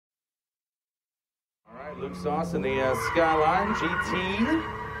right, Luke Sauce in the Skyline GT.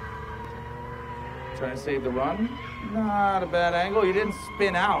 Trying to save the run. Not a bad angle. He didn't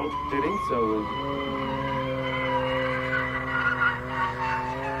spin out, did he? So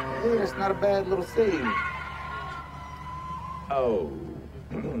yeah, it's not a bad little save. Oh.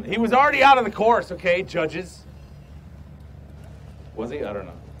 He was already out of the course, okay, judges. Was he? I don't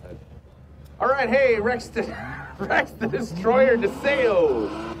know. All right, hey, Rex the Destroyer DeSeo.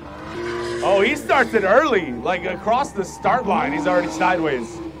 Oh, he starts it early, like across the start line. He's already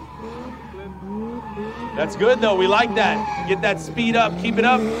sideways. That's good, though. We like that. Get that speed up. Keep it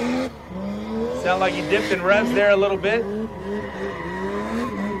up. Sound like he dipped in revs there a little bit.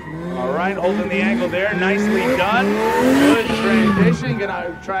 All right, holding the angle there. Nicely done. Good transition.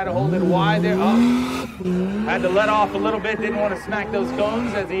 Gonna try to hold it wide there. Oh. Had to let off a little bit. Didn't want to smack those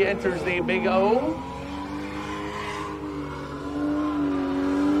cones as he enters the big O.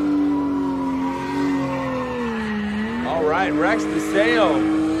 All right, Rex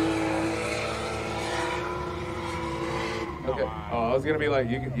DeSeo. Okay. Oh, I was gonna be like,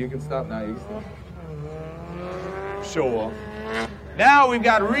 you can stop now. You can stop. Show off. Now we've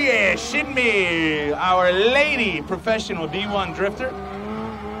got Rie Shinmi, our lady professional D1 drifter.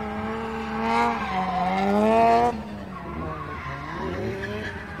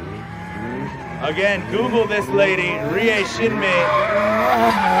 Again, Google this lady, Rie Shinmi.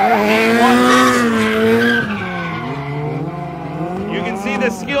 You can see the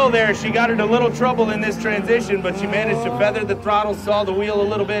skill there. She got into a little trouble in this transition, but she managed to feather the throttle, saw the wheel a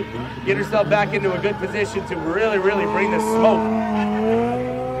little bit, get herself back into a good position to really, really bring the smoke.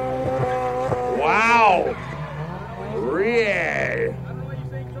 Wow. Rie.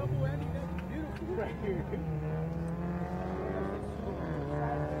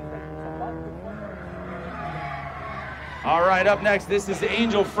 All right, up next, this is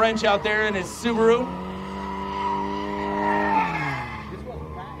Angel French out there in his Subaru.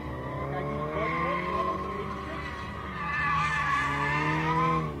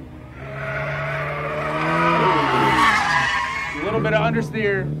 A little bit of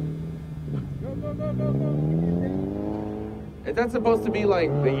understeer. Is that supposed to be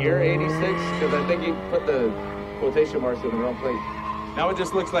like the year 86? Because I think he put the quotation marks in the wrong place. Now it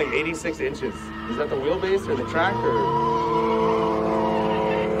just looks like 86 inches. Is that the wheelbase or the track or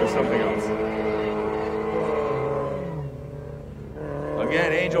something else?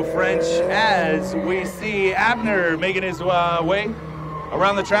 Again, Angel French as we see Abner making his way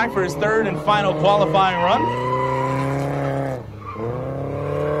around the track for his third and final qualifying run.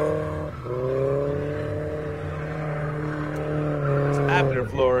 Abner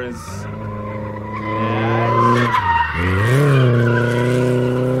Flores.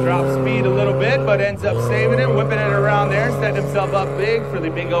 Drops speed a little bit, but ends up saving it, whipping it around there, setting himself up big for the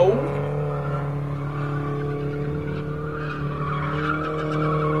big O.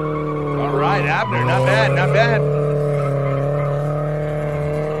 All right, Abner, not bad, not bad.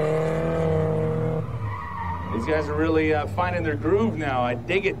 These guys are really finding their groove now. I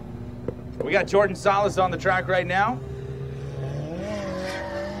dig it. We got Jordan Salas on the track right now.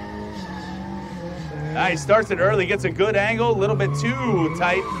 Nice, starts it early, gets a good angle, a little bit too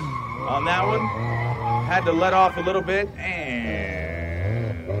tight on that one. Had to let off a little bit,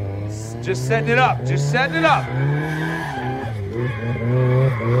 and just setting it up, just setting it up.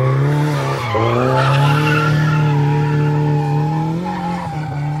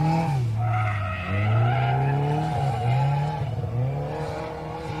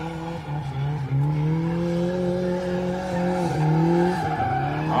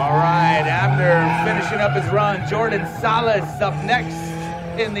 Finishing up his run, Jordan Salas up next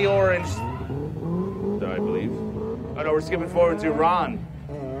in the orange, I believe. Oh no, we're skipping forward to Ron.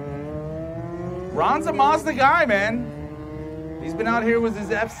 Ron's a Mazda guy, man. He's been out here with his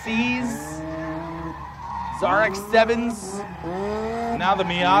FCs, his RX-7s, now the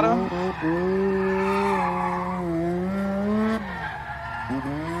Miata.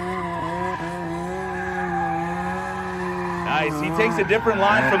 Nice, he takes a different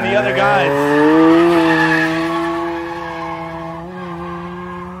line from the other guys.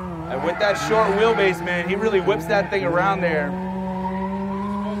 And with that short wheelbase, man, he really whips that thing around there.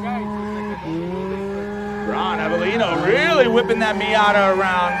 Ron Avellino really whipping that Miata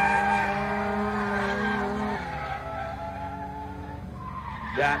around.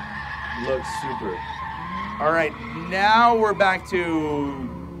 That looks super. All right, now we're back to,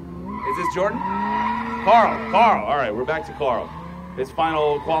 is this Jordan? Carl, all right, we're back to Carl. His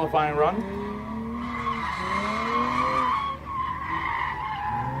final qualifying run.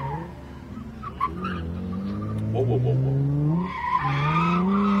 Whoa.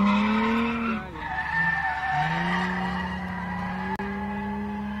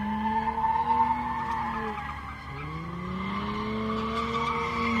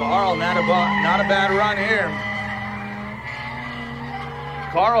 not a bad run here.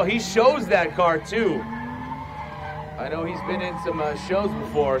 Carl, he shows that car too. I know he's been in some shows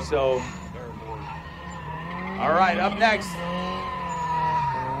before, so. All right, up next.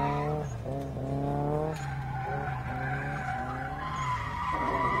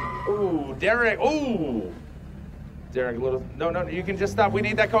 Ooh, Derek, ooh. Derek, a little, no, you can just stop. We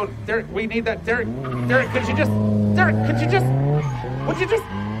need that code. Derek, we need that. Derek, could you just, would you just?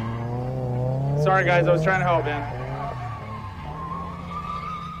 Sorry guys, I was trying to help, man.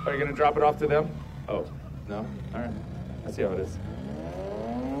 Are you gonna drop it off to them? Oh, no? All right, let's see how it is.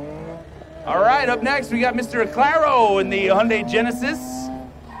 All right, up next, we got Mr. Aclaro in the Hyundai Genesis.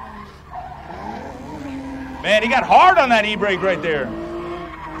 Man, he got hard on that e-brake right there.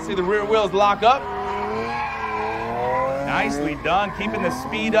 See the rear wheels lock up. Nicely done, keeping the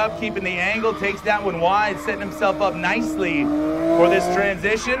speed up, keeping the angle, takes that one wide, setting himself up nicely for this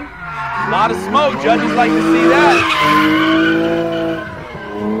transition. A lot of smoke, judges like to see that.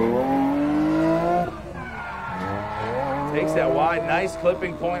 Takes that wide, nice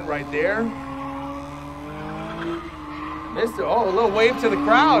clipping point right there. Mr. Oh, a little wave to the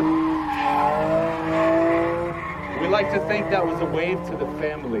crowd. We like to think that was a wave to the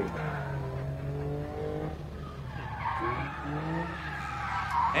family.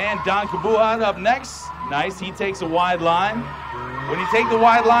 And Don Cabuhat up next. Nice, he takes a wide line. When you take the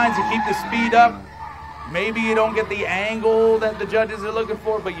wide lines, you keep the speed up. Maybe you don't get the angle that the judges are looking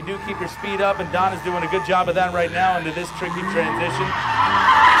for, but you do keep your speed up, and Don is doing a good job of that right now into this tricky transition.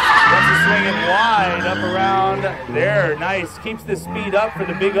 Wants to swing it wide up around there. Nice, keeps the speed up for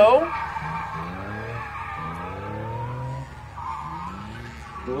the Big O.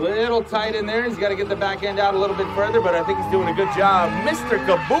 Little tight in there. He's got to get the back end out a little bit further, but I think he's doing a good job. Mr.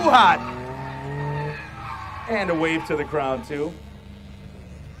 Cabuhat. And a wave to the crowd, too.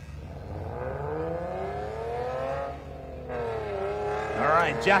 All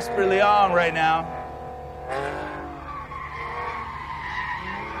right, Jasper Leon right now.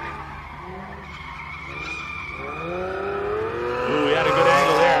 Ooh, he had a good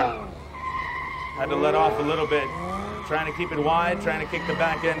angle there. Had to let off a little bit. Trying to keep it wide, trying to kick the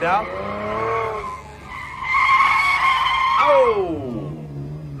back end out. Oh!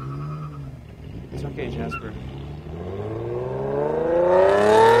 It's okay, Jasper.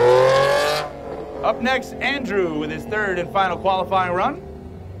 Up next, Andrew with his third and final qualifying run.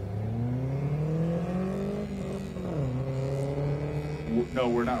 No,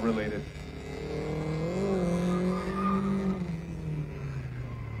 we're not related.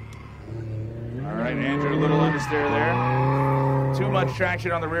 All right, Andrew, a little understeer there. Too much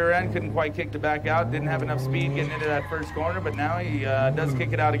traction on the rear end, couldn't quite kick the back out. Didn't have enough speed getting into that first corner, but now he does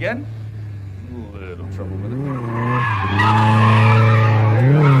kick it out again. A little trouble with it. There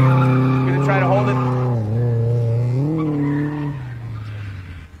you go. Gonna try to hold it.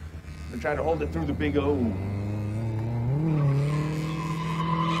 Gonna try to hold it through the Big O.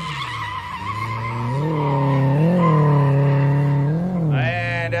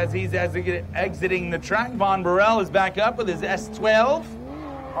 As he's exiting the track, Von Burrell is back up with his S12,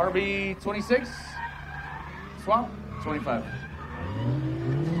 RB26, swap, 25.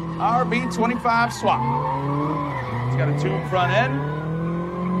 RB25 swap. He's got a tube front end.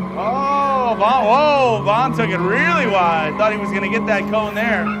 Oh, Von, whoa, Von took it really wide. Thought he was going to get that cone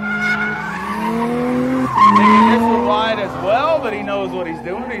there. Taking this one wide as well, but he knows what he's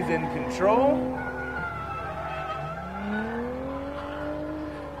doing. He's in control.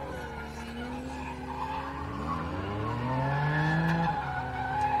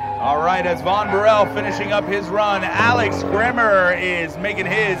 All right, as Von Burrell finishing up his run, Alex Grimmer is making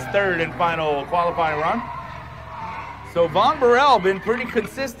his third and final qualifying run. So Von Burrell been pretty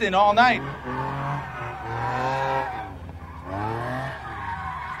consistent all night.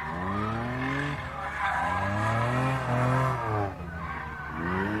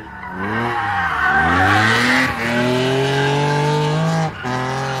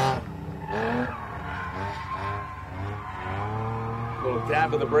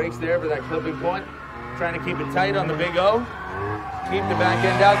 Tap of the brakes there for that clipping point. Trying to keep it tight on the Big O. Keep the back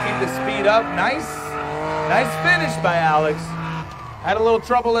end out, keep the speed up. Nice finish by Alex. Had a little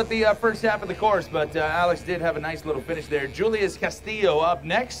trouble at the first half of the course, but Alex did have a nice little finish there. Julius Castillo up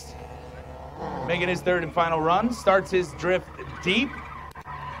next, making his third and final run. Starts his drift deep.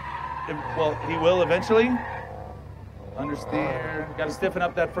 Well, he will eventually. Understeer. Got to stiffen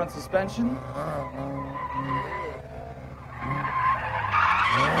up that front suspension.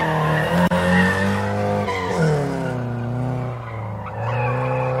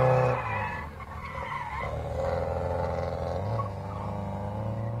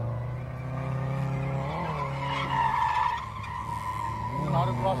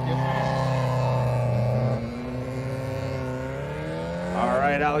 All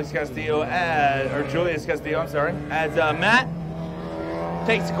right, Alex Castillo, or Julius Castillo, I'm sorry, as Matt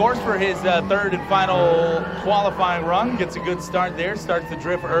takes the course for his third and final qualifying run. Gets a good start there, starts the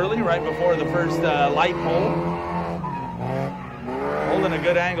drift early, right before the first light pole. Holding a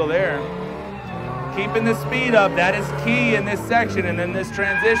good angle there. Keeping the speed up, that is key in this section and in this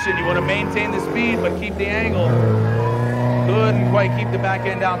transition. You want to maintain the speed, but keep the angle. Couldn't quite keep the back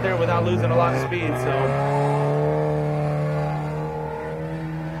end out there without losing a lot of speed, so.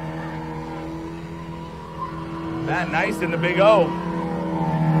 That nice in the big O.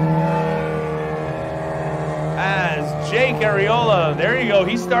 As Jake Ariola, there you go,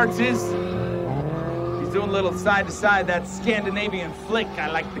 he starts his, he's doing a little side to side, that Scandinavian flick, I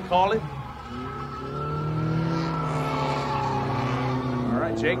like to call it. All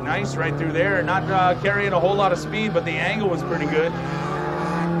right, Jake, nice right through there. Not carrying a whole lot of speed, but the angle was pretty good.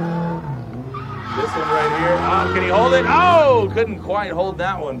 This one right here, oh, can he hold it? Oh, couldn't quite hold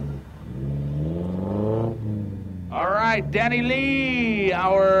that one. All right, Danny Lee,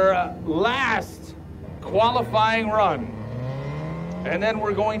 our last qualifying run. And then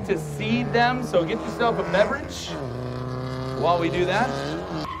we're going to seed them, so get yourself a beverage while we do that.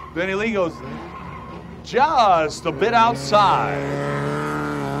 Danny Lee goes just a bit outside.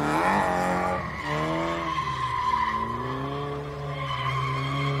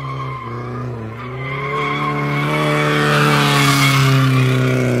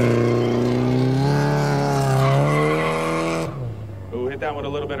 That one a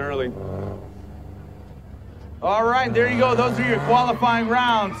little bit early. All right, there you go. Those are your qualifying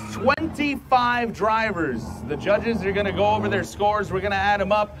rounds. 25 drivers. The judges are going to go over their scores. We're going to add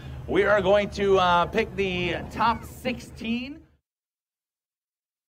them up. We are going to pick the top 16.